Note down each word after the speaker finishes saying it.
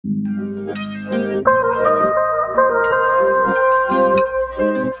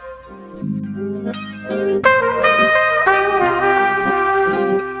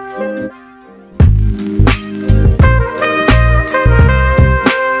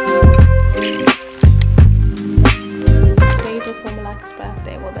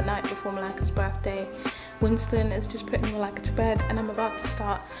Malaika'S birthday. Winston is just putting Malaika to bed and I'm about to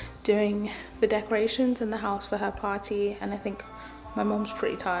start doing the decorations in the house for her party, and I think my mom's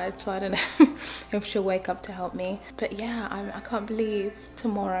pretty tired, so I don't know if she'll wake up to help me. But yeah, I can't believe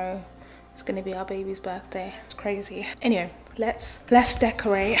tomorrow is gonna be our baby's birthday. It's crazy. Anyway, let's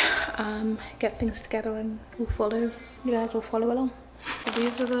decorate, get things together, and we'll follow. You guys will follow along. So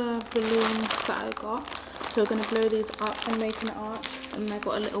these are the balloons that I got. So we're gonna blow these up and make an arch, and I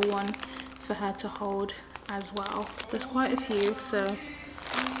got a little one for her to hold as well. There's quite a few, so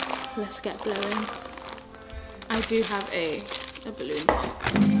let's get blowing. I do have a balloon pump.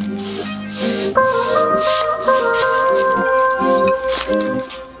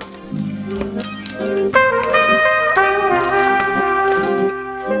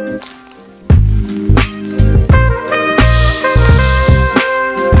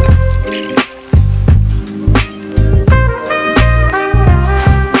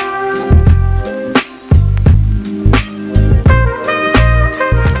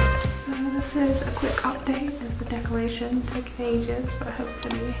 Took ages, but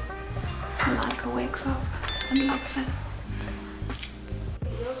hopefully Malaika wakes up and loves it.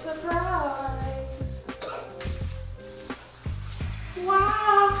 Your surprise!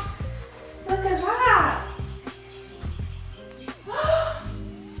 Wow! Look at that!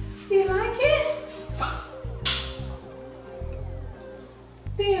 Do you like it?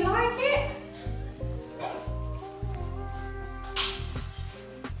 Do you like it?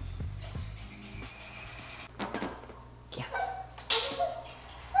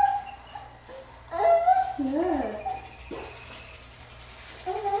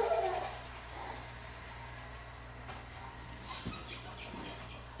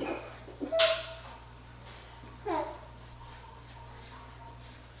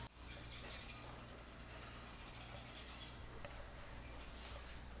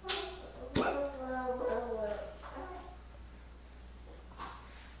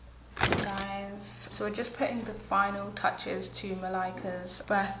 So we're just putting the final touches to Malaika's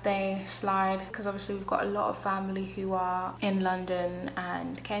birthday slide, because obviously we've got a lot of family who are in London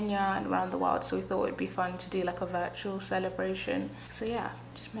and Kenya and around the world, so we thought it'd be fun to do like a virtual celebration. So yeah,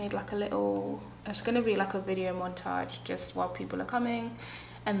 just made like a little, it's gonna be like a video montage just while people are coming,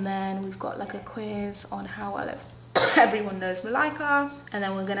 and then we've got like a quiz on how well everyone knows Malaika, and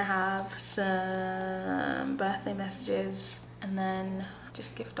then we're gonna have some birthday messages, and then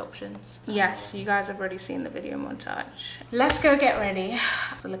just gift options. Yes, you guys have already seen the video montage. Let's go get ready.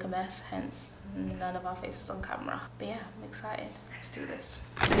 It's a little mess, hence none of our faces on camera. But yeah, I'm excited. Let's do this.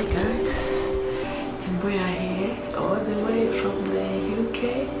 Hey guys, we are here all the way from the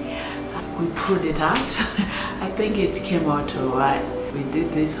UK. We pulled it out. I think it came out alright. We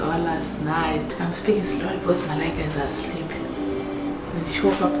did this all last night. I'm speaking slowly because Malaika is asleep. When she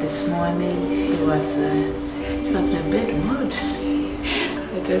woke up this morning, she was in a bad mood.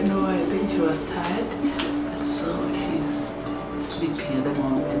 I don't know, I think she was tired, but so she's sleeping at the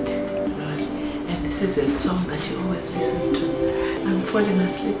moment. And this is a song that she always listens to. I'm falling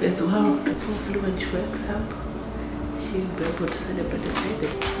asleep as well. So hopefully when she wakes up, she'll be able to celebrate the baby.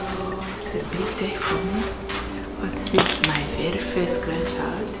 So it's a big day for me. But this is my very first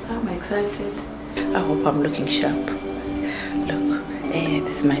grandchild. I'm excited. I hope I'm looking sharp. Look,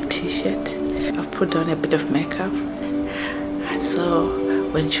 this is my t-shirt. I've put on a bit of makeup. So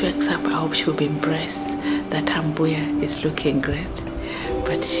when she wakes up, I hope she'll be impressed that Hambuya is looking great.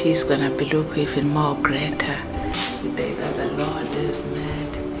 But she's gonna be looking even more greater the day that the Lord is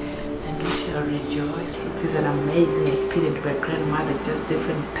made. And we shall rejoice. This is an amazing experience for a grandmother, just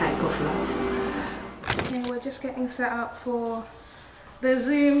different type of love. Okay, we're just getting set up for the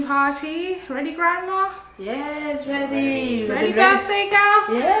Zoom party. Ready, Grandma? Yes, ready. Ready, birthday girl?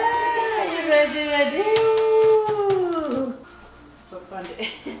 Yeah, you ready?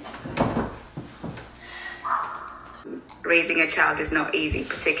 Raising a child is not easy,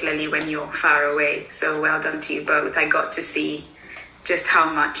 particularly when you're far away. So well done to you both. I got to see just how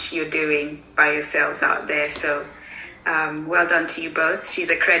much you're doing by yourselves out there. So well done to you both. She's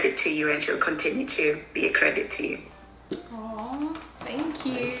a credit to you and she'll continue to be a credit to you. Aww, thank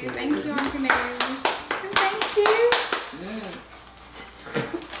you. Thank you, Auntie Mary. And thank you.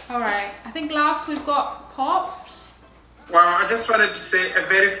 All right, I think last we've got Pops. Well, I just wanted to say a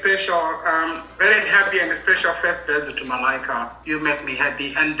very special, very happy and special first birthday to Malaika. You make me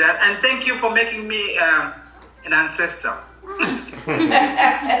happy, and thank you for making me an ancestor.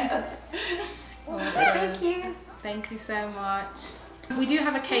 Thank you. Thank you so much. We do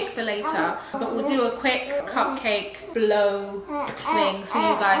have a cake for later, but we'll do a quick cupcake blow thing so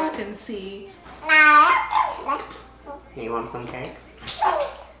you guys can see. You want some cake?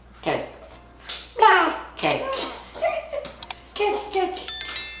 Cake. Cake. Cake.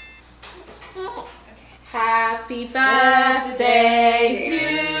 Happy birthday to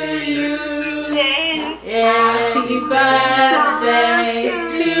you. Happy birthday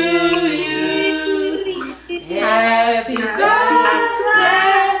to you. Happy birthday,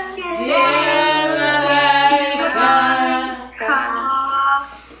 dear Malaika.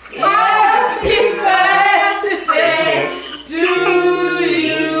 Happy birthday to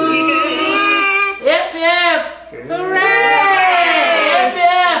you. Yep, yep. Hooray! Yep,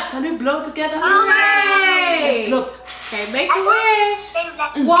 yep. Can we blow together? Hooray! Blow. Okay, make a wish.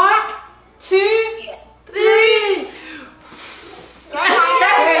 1, 2, 3.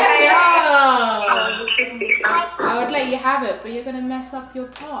 I would let you have it, but you're going to mess up your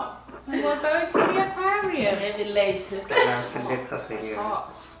top. So we're going to the aquarium. Maybe later.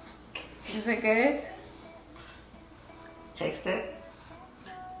 Hot. Is it good? Taste it.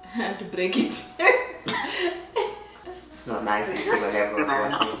 I have to break it. It's not nice to see when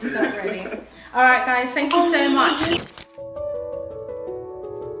everyone's watching. Not really. Alright guys, thank you so much.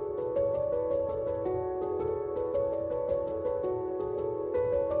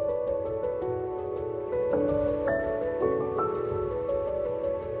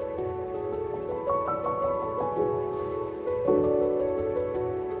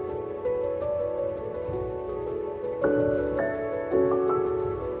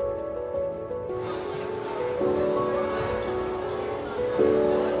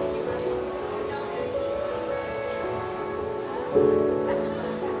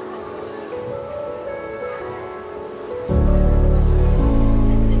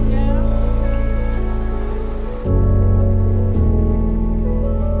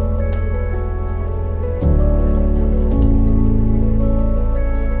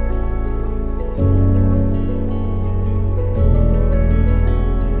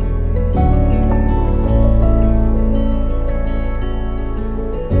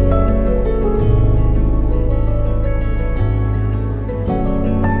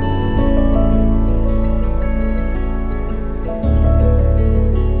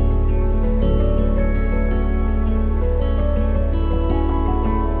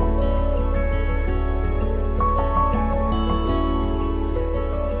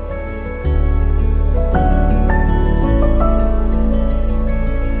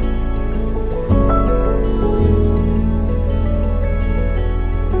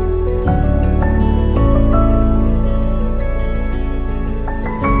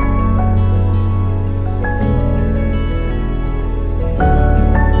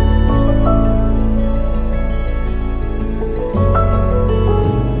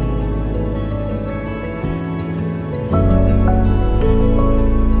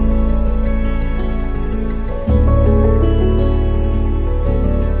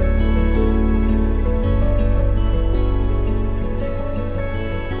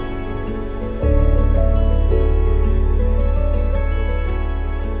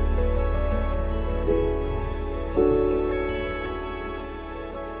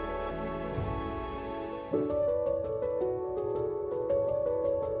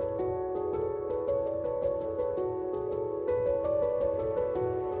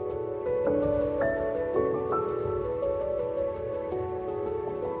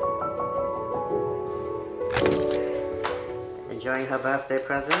 Enjoying her birthday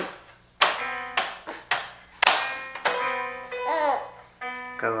present?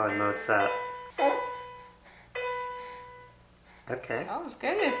 Go on, Mozart. Okay. That was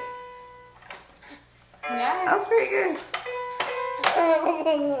good. Yeah. That was pretty good.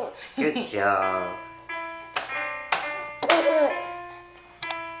 Good job.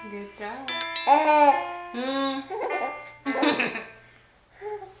 Good job.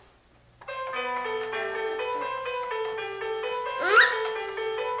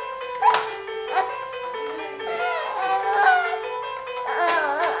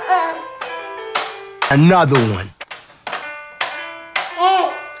 Another one.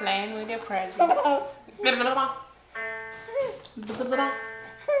 Playing with your presents.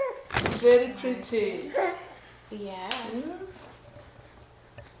 Very pretty. Yeah.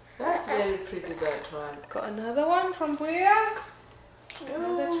 That's very pretty, that one. Got another one from Buya.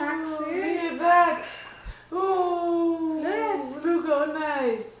 Another tracksuit. Look at that. Oh. so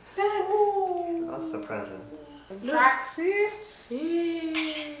nice. Lots of presents. Tracksuits. Yeah.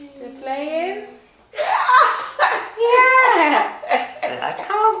 They're playing. Yeah. Say, I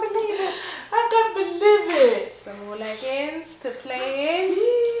can't believe it. I can't believe it. Some more leggings to play in.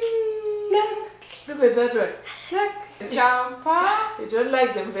 Look. Look at that one. Look. Jumper. I don't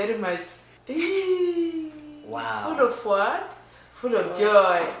like them very much. Wow. Full of what? Full of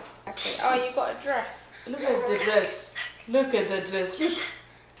joy. Okay. Oh, you got a dress. Look at the dress. Look at the dress. Look.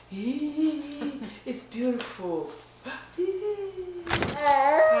 It's beautiful.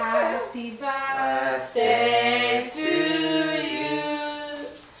 Happy birthday to you.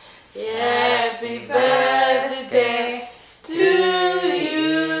 Happy birthday to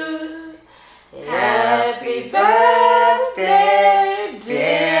you. Happy birthday,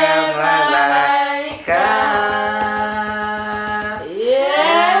 dear Malaika.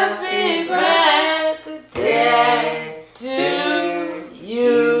 Happy birthday to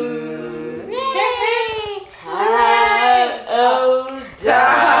you. How old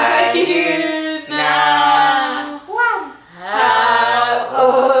are you now? How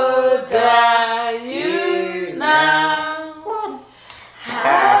old are you now?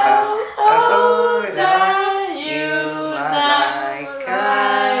 How old are you now?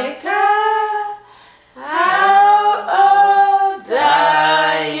 Malaika? How old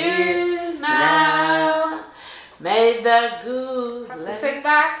are you now? May the good Have to sing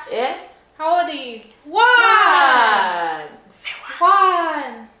back. yeah? How old are you? One.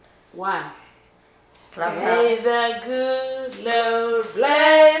 One. Clap, May the good Lord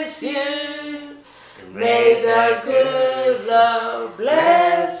bless you. May the good Lord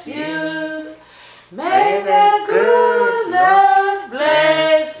bless you. May the good Lord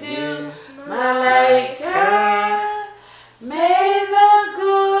bless you, Malaika. May the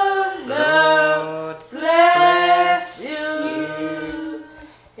good Lord bless you.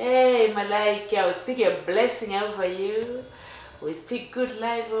 Hey, Malaika, we speak a blessing over you. We speak good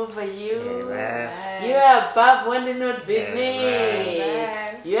life over you. Amen. You are above one and not beneath.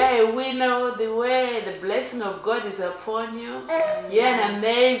 Amen. You are a winner all the way. The blessing of God is upon you. You're an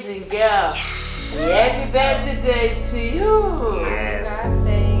amazing girl. Happy birthday to you.